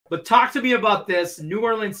But talk to me about this. New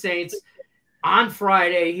Orleans Saints on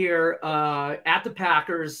Friday here at the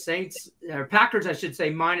Packers. Packers, I should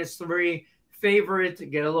say, -3 favorite to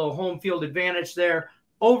get a little home field advantage there.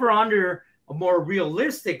 Over under more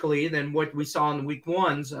realistically than what we saw in the week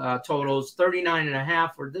one's totals,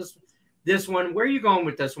 39.5 for this one. Where are you going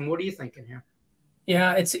with this one? What are you thinking here?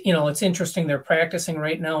 Yeah, it's interesting. They're practicing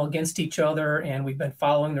right now against each other, and we've been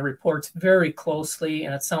following the reports very closely.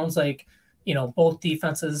 And it sounds like, both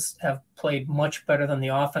defenses have played much better than the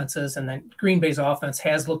offenses, and then Green Bay's offense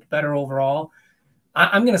has looked better overall.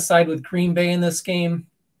 I'm going to side with Green Bay in this game.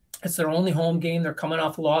 It's their only home game. They're coming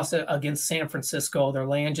off a loss against San Francisco. They're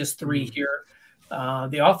laying just 3 here.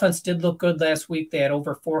 The offense did look good last week. They had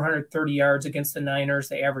over 430 yards against the Niners.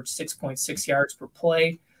 They averaged 6.6 yards per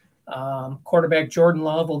play. Quarterback Jordan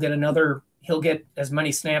Love will get he'll get as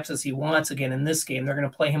many snaps as he wants again in this game. They're going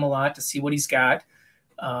to play him a lot to see what he's got.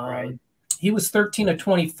 Right. He was 13 of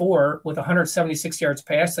 24 with 176 yards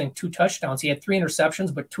passing, 2 touchdowns. He had 3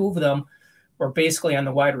 interceptions, but 2 of them were basically on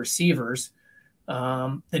the wide receivers.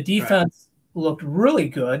 The defense looked really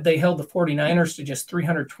good. They held the 49ers to just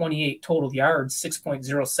 328 total yards,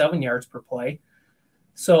 6.07 yards per play.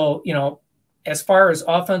 So, as far as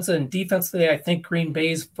offensive and defensively, I think Green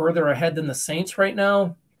Bay's further ahead than the Saints right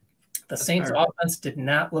now. The Saints offense did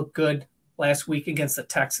not look good last week against the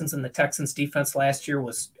Texans, and the Texans defense last year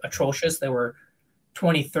was atrocious. They were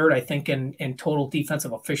 23rd, I think, in total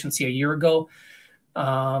defensive efficiency a year ago.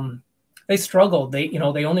 They struggled. They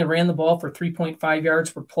only ran the ball for 3.5 yards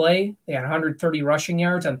per play. They had 130 rushing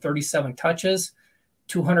yards on 37 touches,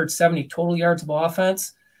 270 total yards of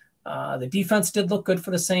offense. The defense did look good for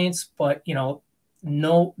the Saints, but, no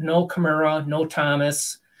Kamara, no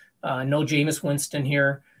Thomas, no Jameis Winston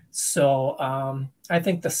here. So I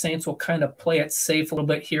think the Saints will kind of play it safe a little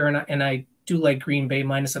bit here, and I do like Green Bay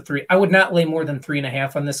 -3. I would not lay more than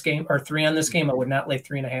 3.5 on this game, or 3 on this game. I would not lay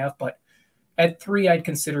 3.5, but at 3, I'd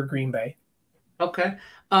consider Green Bay. Okay.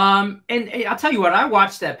 And I'll tell you what, I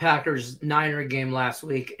watched that Packers-Niner game last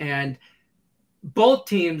week, and both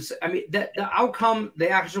teams, I mean, the outcome, the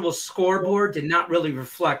actual scoreboard did not really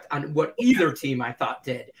reflect on what either team I thought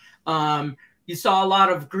did. You saw a lot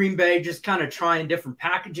of Green Bay just kind of trying different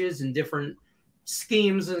packages and different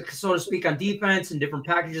schemes, so to speak, on defense and different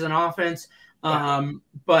packages on offense.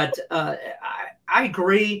 But I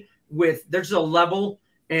agree with there's a level,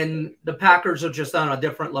 and the Packers are just on a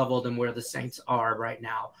different level than where the Saints are right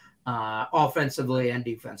now, offensively and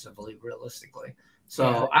defensively, realistically.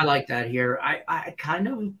 So I like that here. I kind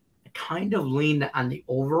of lean on the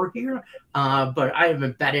over here, but I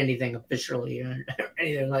haven't bet anything officially or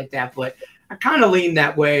anything like that. But I kind of lean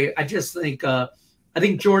that way. I just think I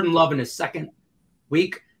think Jordan Love in his second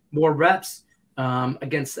week, more reps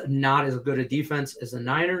against not as good a defense as the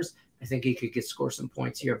Niners. I think he could score some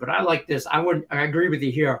points here. But I like this. I agree with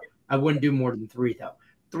you here. I wouldn't do more than 3 though.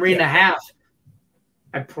 3.5.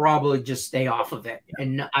 I'd probably just stay off of it.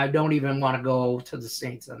 And I don't even want to go to the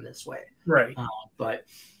Saints on this way. Right. But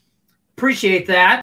appreciate that.